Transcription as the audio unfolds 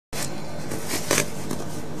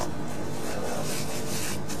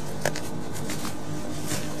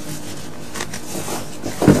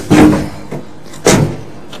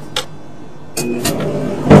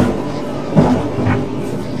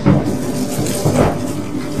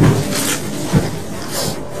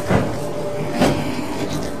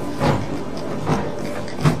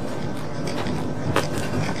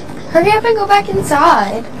Hurry up and go back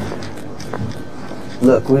inside.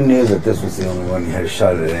 Look, we knew that this was the only one you had a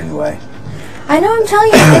shot at anyway. I know, I'm telling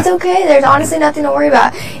you, it's okay. There's honestly nothing to worry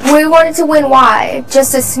about. We wanted to win, why?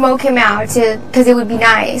 Just to smoke him out, because it would be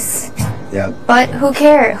nice. Yeah. But who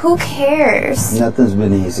cares? Who cares? Nothing's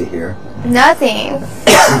been easy here. Nothing.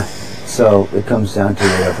 So it comes down to we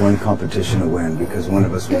have one competition to win because one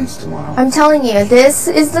of us wins tomorrow. I'm telling you, this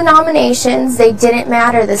is the nominations. They didn't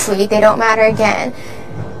matter this week. They don't matter again.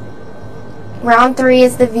 Round 3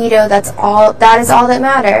 is the veto. That's all. That is all that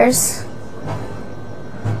matters.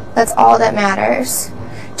 That's all that matters.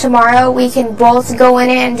 Tomorrow we can both go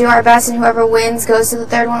in it and do our best, and whoever wins goes to the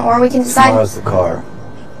third one, or we can decide. Tomorrow's the car.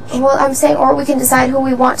 Well, I'm saying, or we can decide who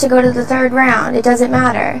we want to go to the third round. It doesn't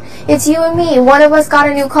matter. It's you and me. One of us got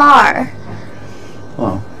a new car.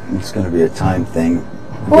 Well, it's going to be a time thing.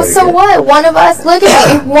 Well, so what? One of us, look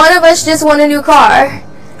at me. One of us just won a new car.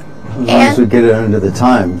 As long as we get it under the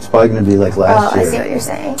time, it's probably going to be like last year. Oh, I see what you're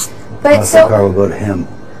saying. But the car will go to him.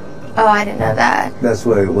 Oh, I didn't know that. That's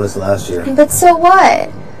what it was last year. But so what?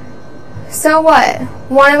 So what?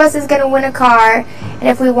 One of us is going to win a car, and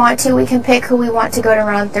if we want to, we can pick who we want to go to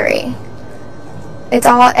round 3. It's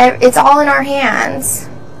all in our hands.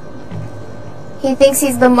 He thinks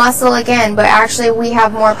he's the muscle again, but actually we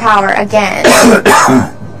have more power again.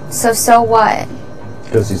 So what?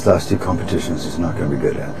 Because these last 2 competitions he's not going to be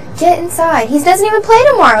good at. Get inside. He doesn't even play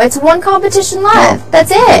tomorrow. It's one competition left. No.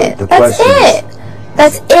 That's it. That's it.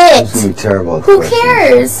 That's It's going it. to be terrible. Who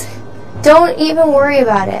cares? Don't even worry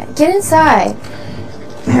about it. Get inside.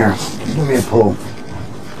 Here, give me a pull.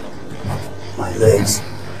 My legs.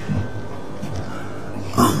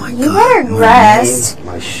 Oh my God. You better rest.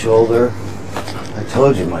 My shoulder. I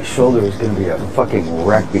told you my shoulder was going to be a fucking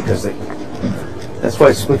wreck because that's why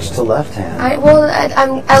I switched to left hand.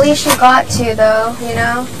 At least you got to, though, you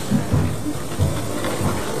know?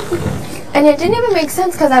 And it didn't even make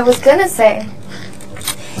sense because I was going to say,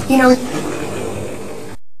 you know,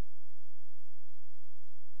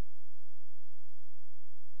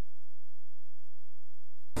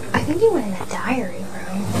 I think he went in the diary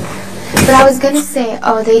room. But I was going to say,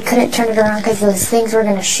 oh, they couldn't turn it around because those things were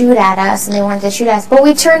going to shoot at us and they wanted to shoot at us. But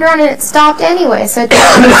we turned around and it stopped anyway, so it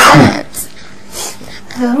didn't make sense.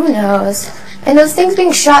 Who knows? And those things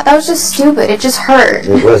being shot, that was just stupid. It just hurt.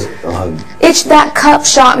 It was. That cup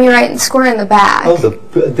shot me right square in the back. Oh,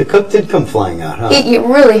 the cup did come flying out, huh? It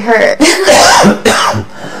really hurt.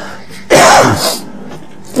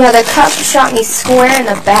 Yeah, the cup shot me square in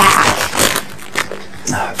the back.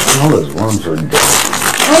 All those worms were dead.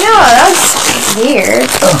 I know, that was weird.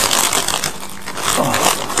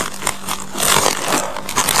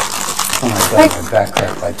 Oh my God, my back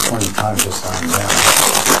cracked like 20 times just lying down.